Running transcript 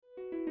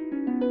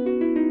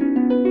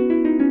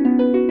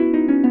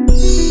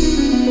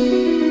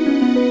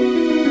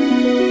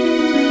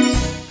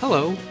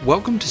Hello,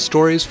 welcome to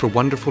Stories for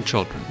Wonderful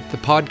Children, the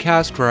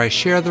podcast where I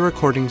share the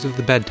recordings of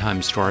the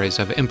bedtime stories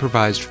I've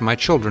improvised for my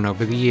children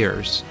over the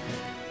years.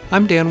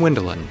 I'm Dan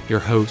Wendelin, your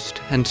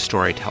host and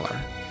storyteller.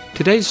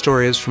 Today's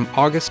story is from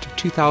August of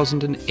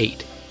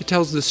 2008. It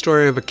tells the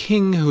story of a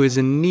king who is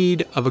in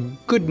need of a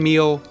good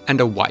meal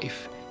and a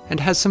wife, and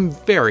has some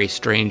very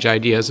strange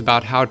ideas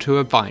about how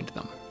to find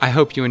them. I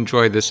hope you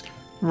enjoy this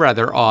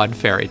rather odd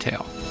fairy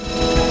tale.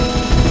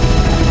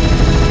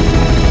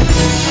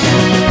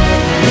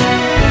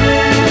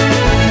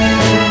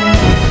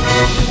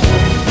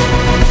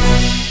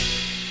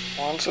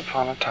 Once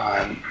upon a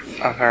time,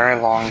 a very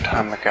long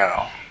time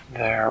ago,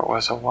 there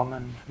was a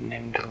woman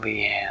named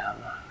Leanne.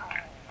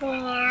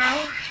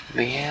 Yeah.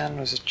 Leanne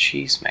was a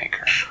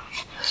cheesemaker.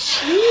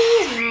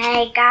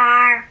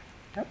 Cheesemaker.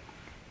 Yep.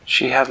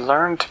 She had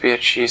learned to be a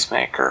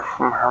cheesemaker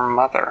from her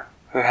mother,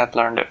 who had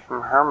learned it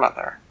from her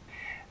mother,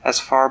 as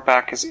far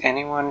back as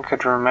anyone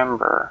could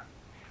remember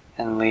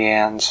in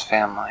Leanne's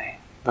family.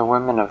 The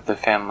women of the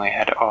family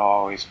had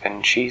always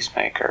been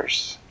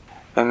cheesemakers.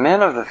 The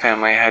men of the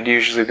family had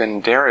usually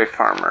been dairy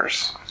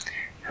farmers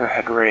who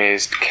had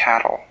raised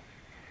cattle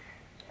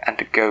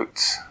and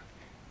goats,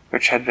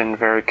 which had been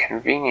very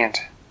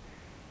convenient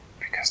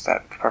because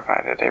that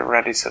provided a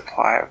ready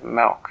supply of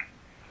milk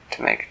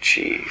to make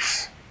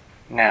cheese.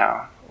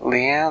 Now,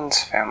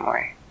 Leanne's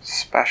family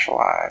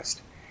specialized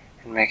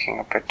in making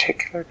a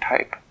particular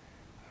type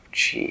of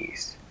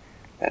cheese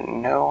that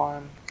no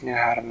one knew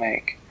how to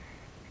make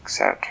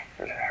except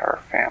for her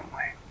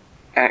family.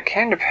 And it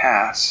came to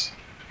pass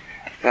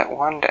that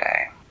one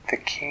day the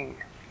king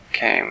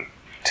came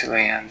to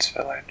Leanne's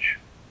village,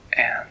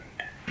 and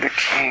the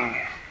king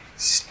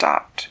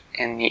stopped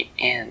in the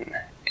inn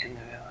in the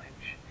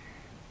village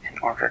in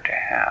order to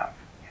have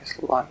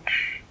his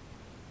lunch.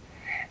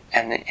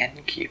 And the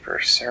innkeeper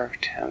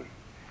served him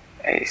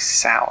a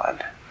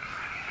salad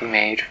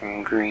made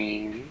from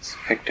greens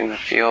picked in the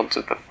fields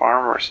of the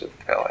farmers of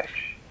the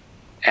village,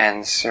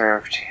 and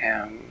served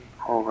him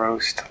a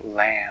roast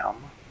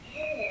lamb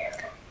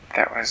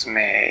that was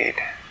made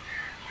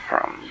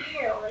from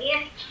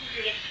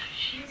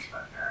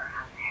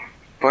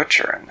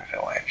butcher in the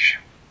village.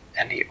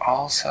 And he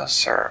also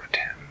served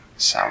him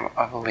some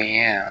of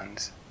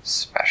Leanne's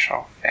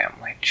special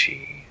family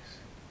cheese.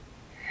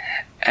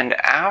 And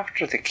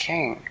after the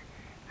king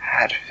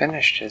had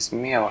finished his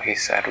meal, he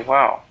said,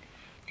 "Well,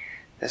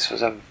 this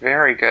was a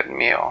very good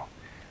meal,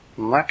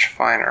 much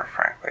finer,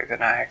 frankly,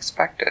 than I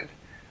expected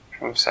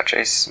from such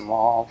a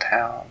small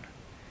town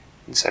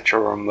in such a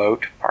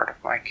remote part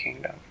of my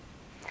kingdom."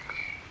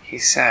 He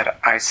said,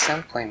 "I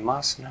simply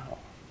must know,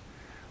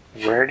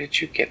 where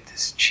did you get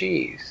this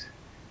cheese?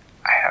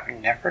 I have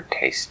never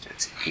tasted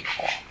its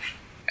equal."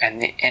 And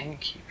the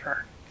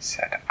innkeeper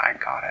said, "I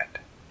got it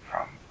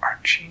from our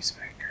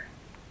cheesemaker.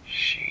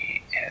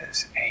 She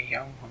is a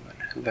young woman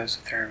who lives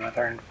with her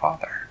mother and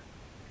father.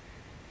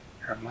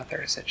 Her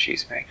mother is a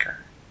cheesemaker,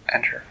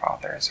 and her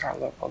father is our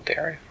local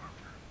dairy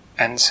farmer."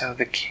 And so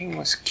the king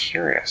was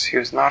curious. He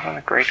was not in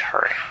a great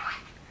hurry.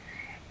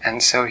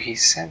 And so he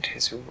sent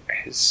his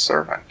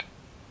servant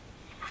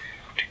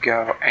to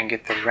go and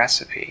get the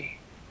recipe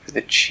for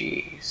the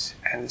cheese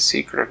and the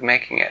secret of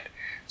making it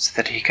so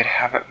that he could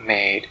have it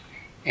made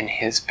in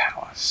his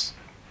palace.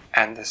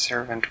 And the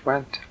servant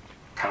went,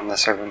 and the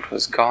servant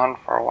was gone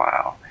for a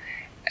while,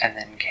 and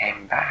then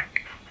came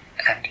back,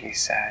 and he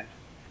said,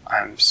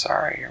 "I'm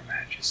sorry, Your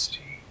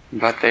Majesty,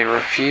 but they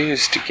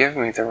refused to give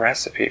me the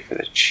recipe for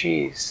the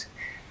cheese.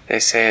 They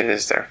say it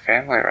is their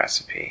family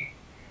recipe,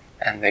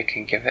 and they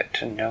can give it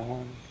to no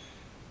one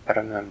but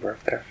a member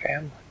of their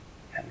family."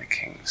 And the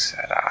king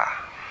said,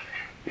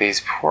 "These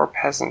poor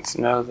peasants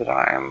know that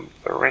I am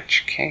the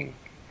rich king,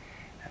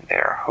 and they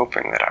are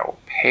hoping that I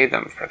will pay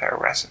them for their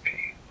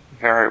recipe."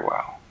 Very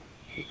well.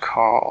 He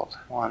called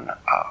one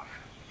of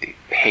the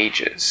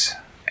pages,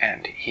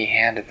 and he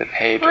handed the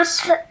pages.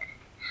 What's the...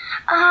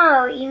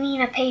 Oh, you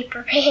mean a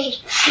paper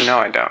page? No,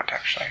 I don't,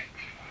 actually.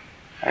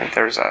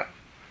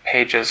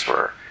 Pages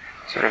were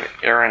sort of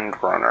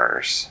errand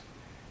runners,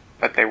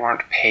 but they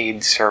weren't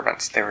paid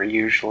servants. They were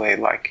usually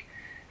like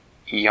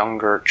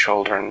younger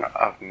children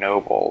of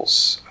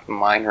nobles, of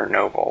minor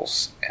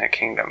nobles in a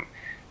kingdom,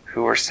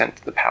 who were sent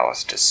to the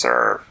palace to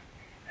serve.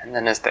 And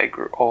then as they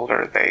grew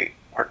older, they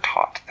were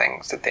taught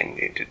things that they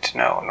needed to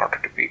know in order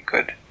to be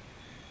good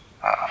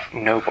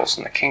nobles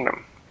in the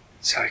kingdom.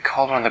 So he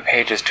called one of the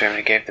pages to him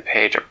and gave the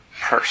page a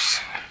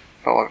purse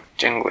full of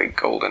jingly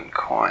golden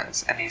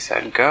coins. And he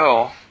said,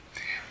 "Go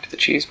to the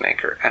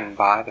cheesemaker and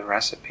buy the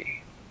recipe."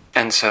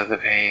 And so the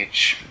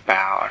page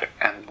bowed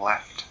and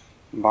left,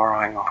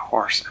 borrowing a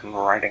horse and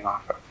riding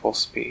off at full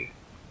speed.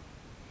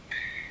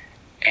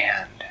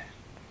 And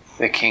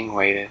the king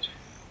waited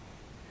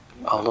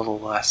a little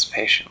less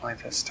patiently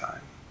this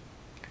time.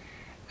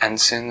 And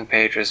soon the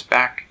page was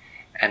back,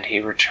 and he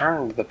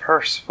returned the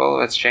purse full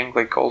of its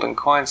jingly golden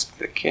coins to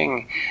the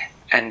king,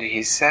 and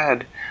he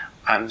said,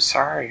 "I'm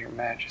sorry, Your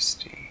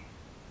Majesty,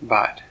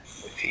 but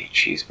the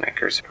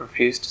cheesemakers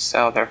refuse to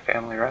sell their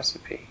family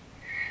recipe.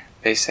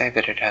 They say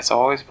that it has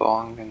always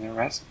belonged in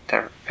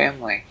their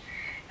family,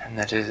 and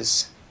that it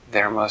is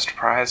their most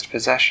prized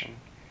possession,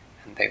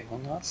 and they will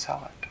not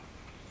sell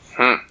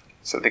it.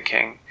 Said the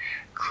king.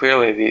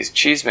 Clearly these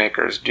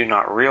cheesemakers do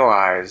not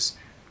realize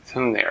with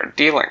whom they are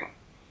dealing.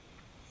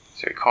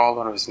 So he called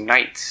one of his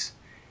knights,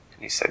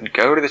 and he said,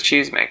 go to the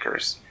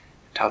cheesemakers,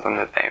 and tell them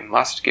that they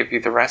must give you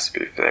the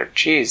recipe for their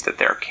cheese, that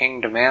their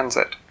king demands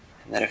it,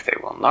 and that if they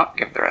will not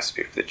give the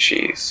recipe for the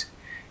cheese,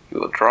 you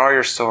will draw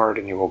your sword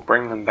and you will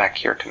bring them back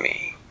here to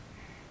me.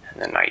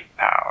 And the knight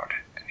bowed,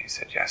 and he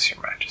said, yes,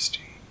 your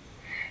majesty.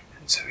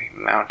 And so he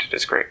mounted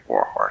his great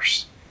war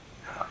horse,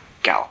 and went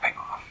galloping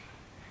off.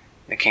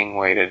 The king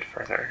waited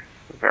further,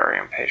 very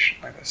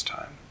impatiently this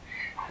time,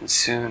 and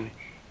soon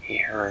he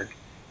heard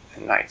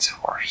the knight's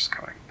horse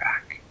coming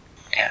back.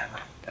 And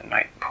the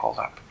knight pulled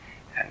up,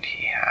 and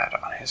he had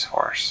on his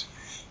horse,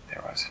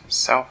 there was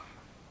himself,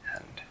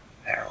 and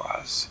there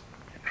was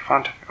in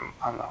front of him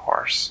on the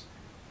horse,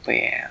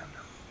 Leanne.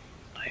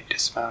 The knight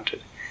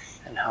dismounted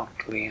and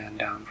helped Leanne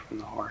down from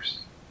the horse.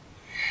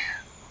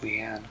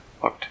 Leanne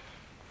looked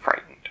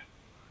frightened.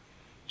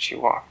 She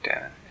walked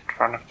in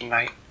front of the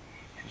knight,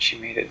 and she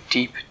made a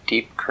deep,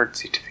 deep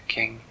curtsy to the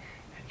king,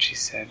 and she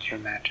said, your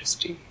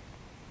majesty.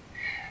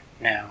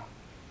 Now,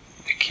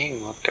 the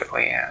king looked at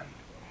Leanne,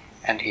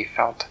 and he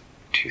felt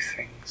two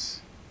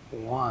things.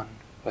 One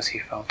was he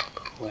felt a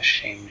little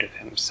ashamed of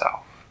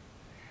himself,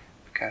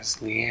 because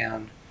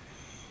Leanne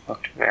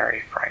looked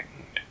very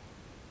frightened,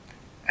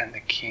 and the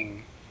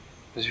king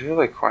was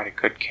really quite a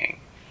good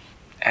king,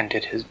 and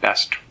did his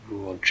best to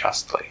rule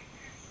justly.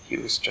 He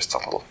was just a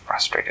little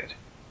frustrated,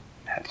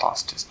 and had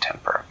lost his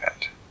temper a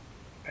bit,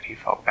 but he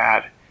felt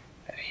bad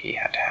that he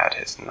had had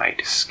his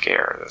knight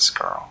scare this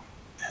girl.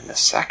 And the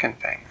second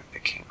thing that the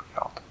king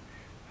felt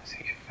was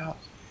he felt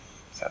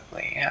that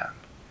Leanne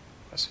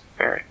was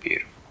very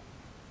beautiful.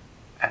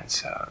 And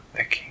so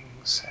the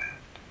king said,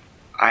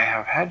 I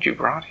have had you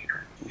brought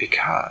here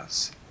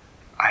because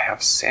I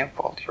have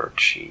sampled your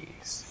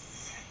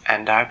cheese,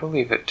 and I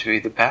believe it to be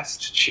the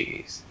best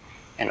cheese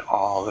in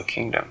all the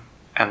kingdom.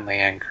 And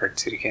Leanne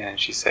curtsied again, and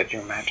she said,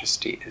 your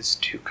majesty is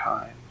too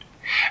kind.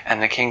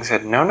 And the king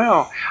said,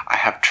 no, I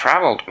have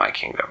traveled my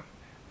kingdom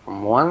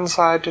from one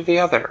side to the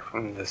other,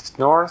 from the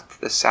north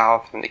to the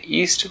south, from the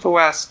east to the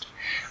west.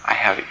 I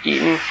have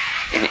eaten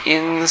in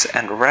inns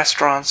and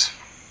restaurants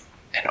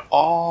in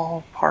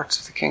all parts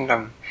of the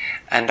kingdom,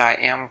 and I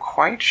am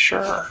quite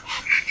sure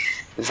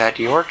that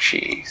your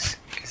cheese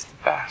is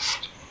the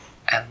best.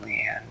 And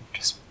Leanne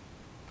just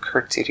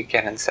curtsied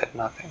again and said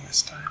nothing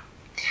this time.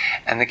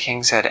 And the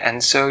king said,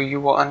 and so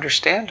you will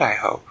understand, I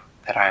hope,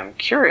 that I am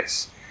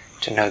curious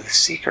to know the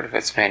secret of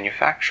its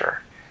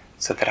manufacture,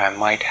 so that I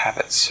might have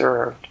it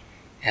served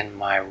in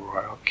my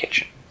royal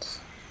kitchens.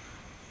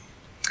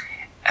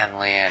 And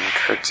Leanne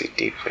curtsied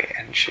deeply,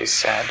 and she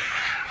said,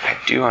 I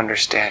do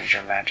understand,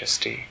 your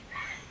majesty,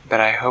 but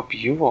I hope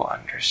you will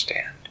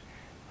understand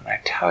when I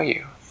tell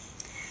you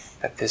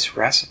that this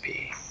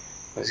recipe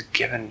was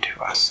given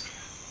to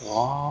us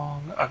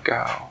long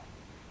ago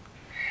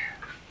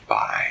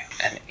by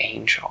an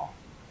angel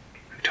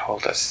who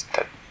told us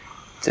that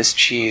this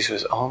cheese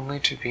was only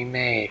to be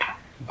made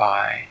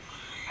by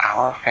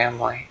our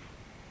family,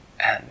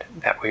 and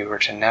that we were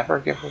to never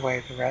give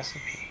away the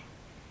recipe.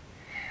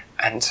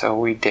 And so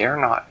we dare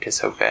not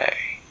disobey.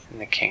 And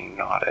the king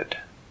nodded,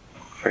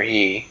 for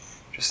he,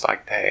 just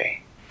like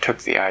they, took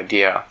the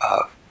idea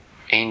of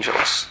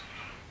angels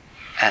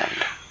and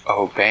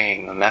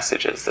obeying the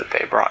messages that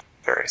they brought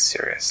very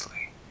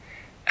seriously.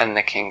 And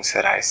the king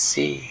said, I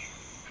see.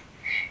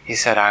 He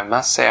said, I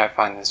must say I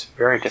find this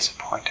very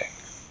disappointing.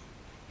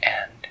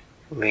 And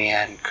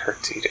Leanne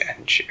curtsied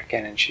and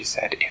she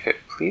said, if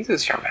it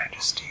pleases your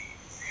majesty,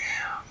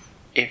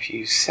 if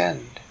you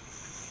send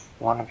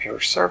one of your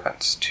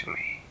servants to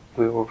me,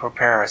 we will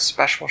prepare a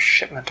special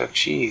shipment of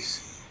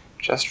cheese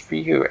just for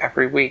you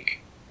every week,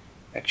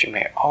 that you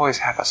may always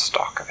have a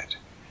stock of it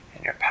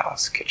in your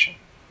palace kitchen.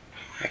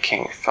 The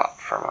king thought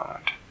for a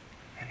moment,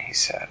 and he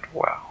said,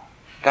 well,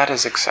 that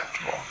is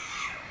acceptable,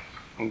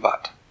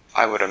 but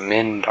I would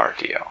amend our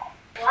deal.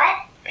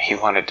 What? He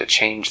wanted to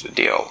change the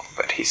deal,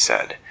 but he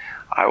said,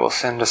 I will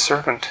send a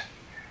servant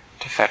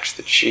to fetch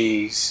the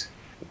cheese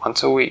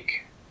once a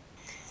week,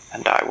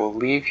 and I will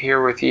leave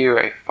here with you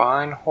a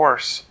fine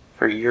horse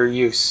for your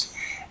use,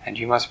 and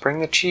you must bring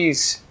the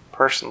cheese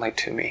personally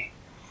to me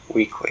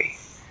weekly,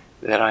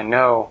 that I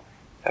know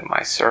that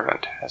my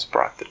servant has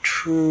brought the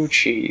true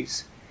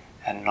cheese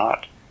and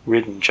not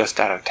ridden just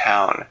out of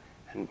town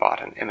and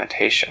bought an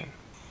imitation.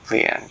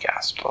 Leanne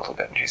gasped a little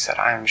bit, and she said,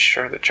 I am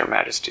sure that your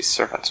majesty's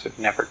servants would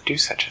never do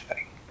such a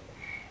thing.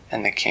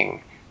 And the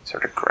king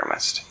sort of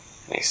grimaced,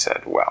 and he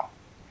said, well,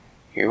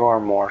 you are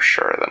more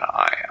sure than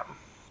I am.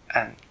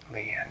 And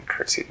Leanne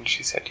curtsied, and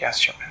she said,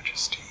 yes, your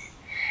majesty.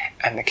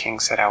 And the king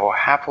said, I will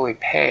happily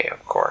pay,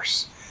 of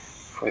course,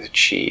 for the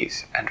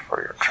cheese and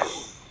for your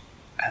trouble.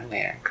 And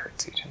Leanne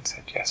curtsied and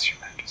said, yes, your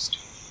majesty.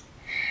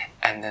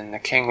 And then the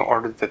king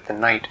ordered that the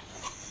knight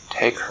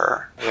take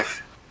her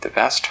with the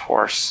best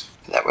horse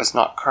that was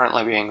not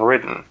currently being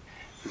ridden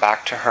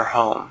back to her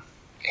home.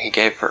 He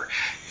gave her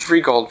 3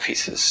 gold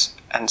pieces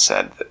and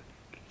said that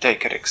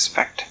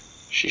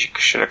she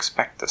should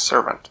expect the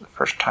servant the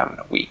first time in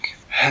a week.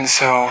 And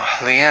so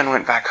Leanne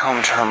went back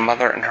home to her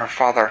mother and her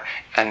father,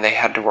 and they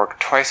had to work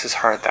twice as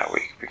hard that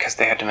week because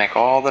they had to make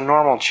all the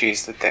normal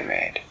cheese that they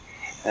made.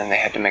 And then they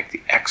had to make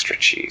the extra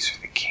cheese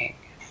for the king.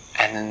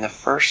 And then the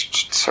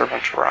first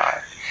servant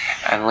arrived,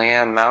 and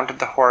Leanne mounted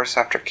the horse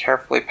after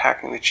carefully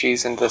packing the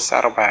cheese into the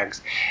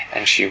saddlebags,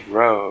 and she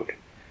rode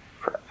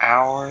for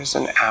hours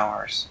and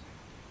hours,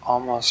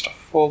 almost a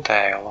full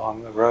day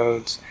along the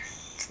roads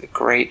to the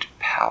great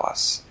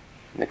palace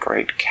in the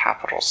great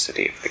capital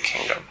city of the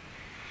kingdom.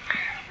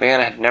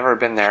 Leanne had never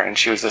been there, and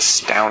she was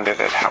astounded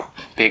at how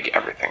big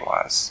everything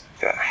was.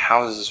 The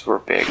houses were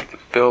big, the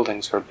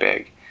buildings were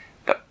big,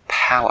 the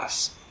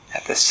palace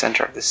at the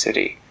center of the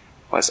city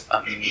was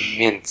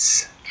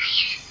immense.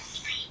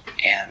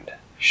 And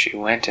she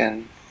went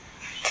in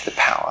to the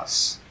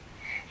palace.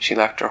 She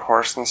left her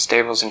horse in the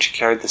stables, and she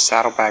carried the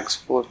saddlebags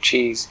full of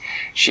cheese.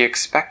 She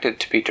expected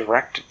to be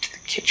directed to the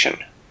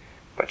kitchen,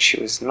 but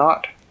she was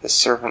not. The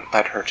servant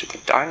led her to the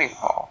dining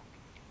hall,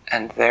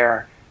 and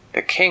there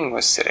the king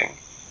was sitting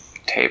at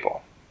the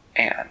table,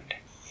 and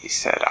he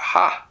said,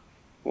 "Aha!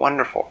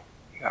 Wonderful!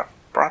 You have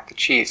brought the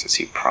cheese as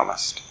you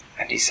promised."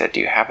 And he said, "Do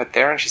you have it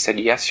there?" And she said,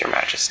 "Yes, your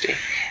majesty."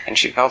 And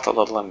she felt a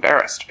little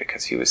embarrassed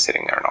because he was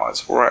sitting there in all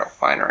his royal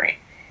finery,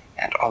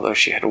 and although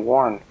she had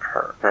worn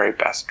her very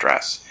best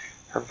dress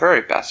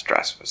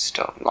was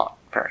still not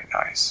very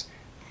nice,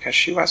 because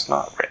she was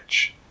not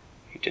rich.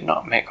 He did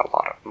not make a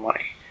lot of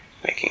money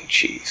making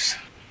cheese.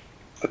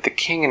 But the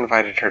king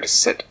invited her to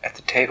sit at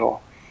the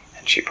table,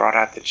 and she brought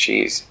out the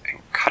cheese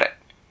and cut it,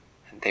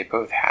 and they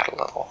both had a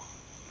little.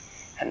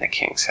 And the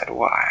king said,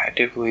 "Why, I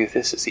do believe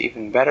this is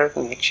even better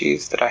than the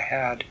cheese that I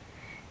had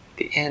at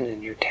the inn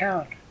in your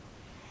town."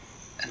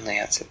 And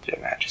Leanne said, "Your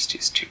Majesty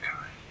is too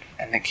kind."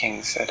 And the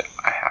king said,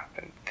 "I have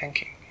been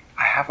thinking.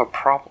 I have a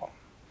problem."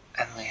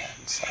 And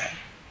Leanne said,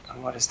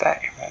 "And what is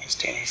that, your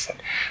Majesty?" And he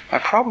said, "My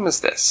problem is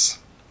this.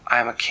 I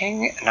am a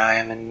king, and I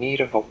am in need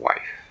of a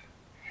wife.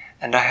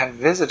 And I have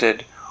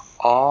visited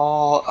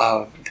all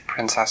of the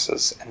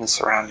princesses in the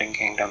surrounding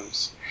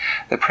kingdoms.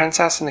 The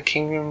princess in the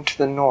kingdom to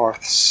the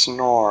north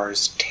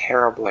snores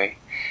terribly,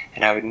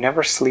 and I would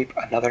never sleep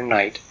another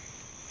night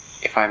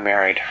if I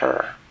married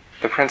her.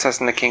 The princess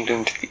in the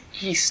kingdom to the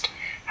east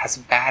has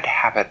a bad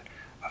habit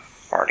of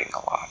farting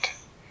a lot,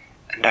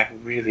 and I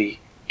really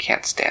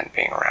can't stand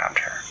being around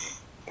her.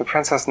 The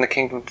princess in the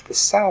kingdom to the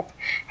south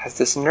has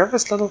this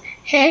nervous little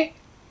hey,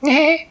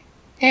 hey,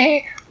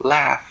 hey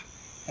laugh,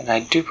 and I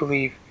do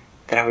believe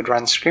that I would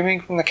run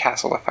screaming from the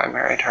castle if I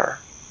married her."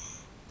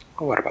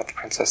 "Well, what about the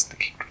princess in the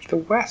kingdom to the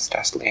west?"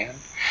 asked Leanne.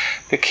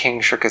 The king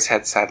shook his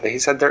head sadly. He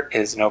said, "There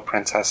is no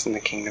princess in the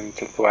kingdom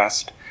to the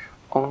west,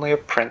 only a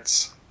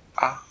prince."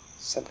 "Ah,"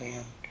 said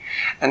Leanne.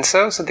 "And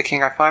so," said the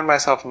king, "I find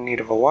myself in need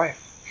of a wife.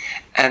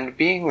 And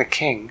being the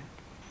king,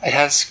 it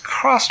has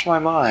crossed my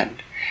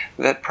mind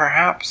that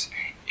perhaps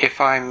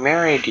if I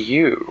married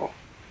you,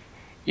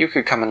 you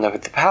could come and live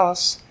at the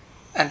palace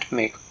and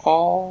make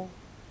all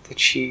the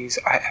cheese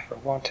I ever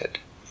wanted."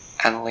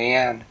 And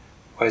Leanne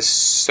was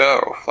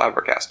so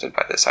flabbergasted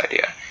by this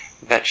idea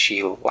that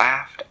she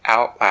laughed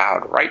out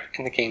loud right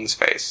in the king's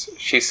face.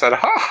 She said,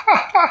 "Ha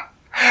ha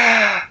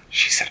ha!"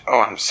 She said,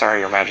 "Oh, I'm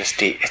sorry, your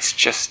majesty. It's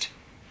just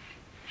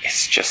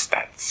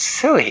that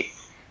silly.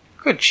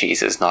 Good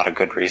cheese is not a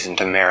good reason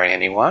to marry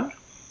anyone."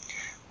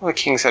 Well, the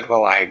king said,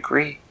 "Well, I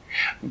agree,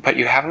 but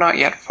you have not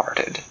yet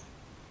farted.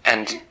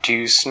 And do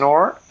you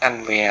snore?"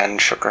 And Leanne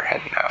shook her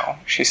head no.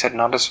 She said,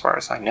 "Not as far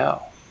as I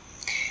know."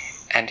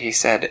 And he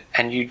said,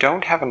 "And you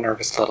don't have a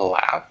nervous little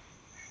laugh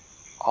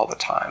all the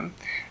time,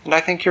 and I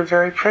think you're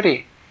very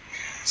pretty.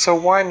 So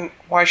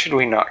why should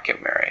we not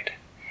get married?"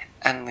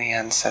 And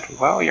Leanne said,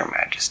 "Well, your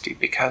majesty,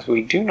 because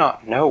we do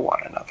not know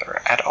one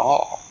another at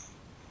all."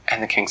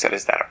 And the king said,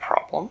 "Is that a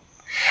problem?"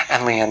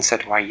 And Leanne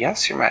said, "Why,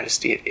 yes, your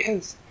majesty, it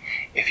is.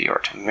 If you are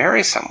to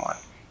marry someone,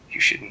 you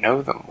should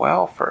know them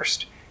well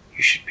first.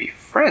 You should be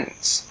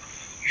friends.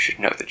 You should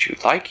know that you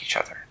like each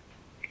other.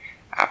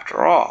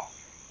 After all,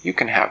 you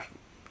can have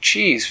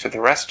cheese for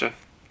the rest of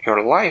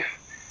your life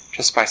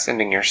just by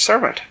sending your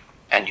servant,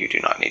 and you do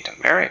not need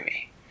to marry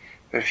me.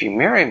 But if you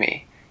marry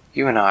me,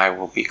 you and I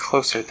will be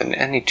closer than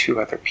any two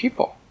other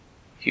people.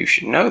 You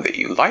should know that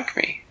you like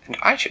me, and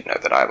I should know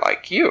that I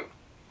like you."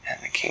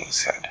 And the king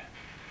said,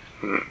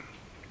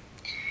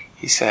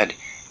 He said,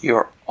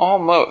 "You're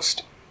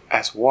almost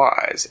as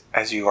wise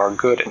as you are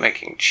good at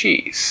making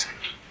cheese."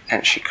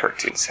 And she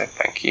curtsied and said,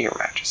 "Thank you, your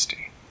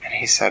majesty." And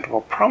he said,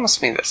 "Well,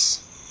 promise me this.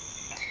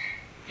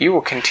 You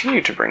will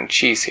continue to bring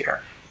cheese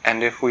here,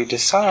 and if we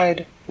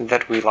decide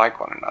that we like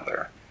one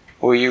another,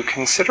 will you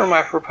consider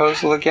my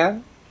proposal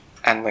again?"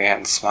 And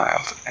Leanne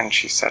smiled, and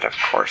she said, "Of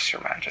course,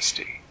 your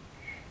majesty."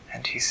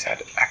 And he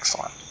said,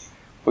 "Excellent.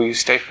 Will you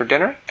stay for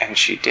dinner?" And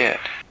she did.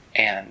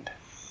 And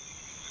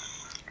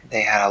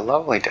they had a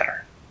lovely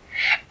dinner.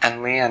 And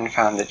Leanne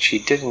found that she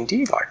did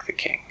indeed like the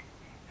king,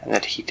 and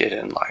that he did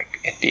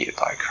indeed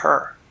like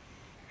her.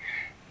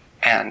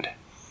 And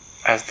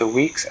as the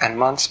weeks and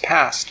months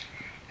passed,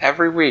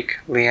 every week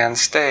Leanne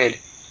stayed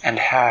and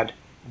had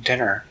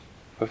dinner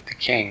with the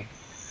king,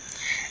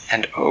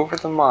 and over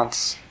the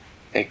months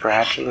they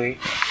gradually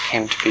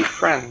came to be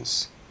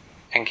friends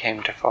and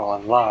came to fall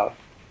in love.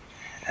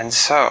 And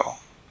so,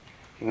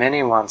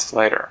 many months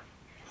later,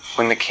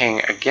 when the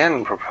king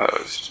again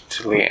proposed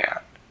to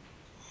Leanne,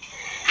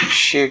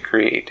 she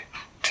agreed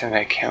to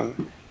make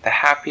him the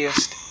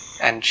happiest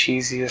and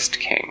cheesiest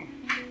king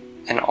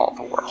in all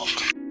the world.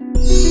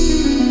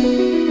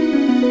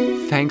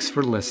 Thanks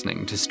for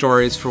listening to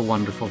Stories for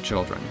Wonderful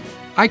Children.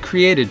 I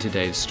created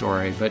today's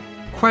story, but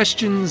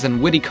questions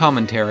and witty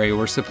commentary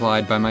were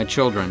supplied by my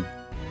children.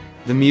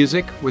 The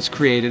music was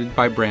created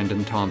by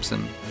Brandon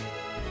Thompson.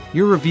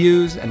 Your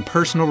reviews and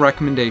personal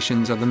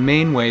recommendations are the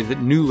main way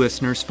that new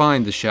listeners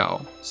find the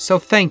show, so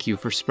thank you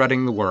for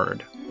spreading the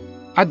word.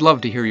 I'd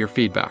love to hear your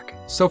feedback,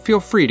 so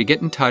feel free to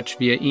get in touch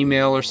via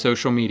email or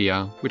social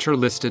media, which are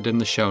listed in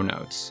the show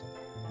notes.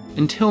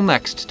 Until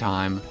next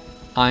time,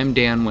 I'm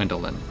Dan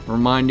Wendelin,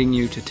 reminding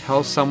you to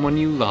tell someone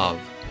you love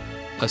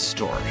a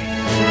story.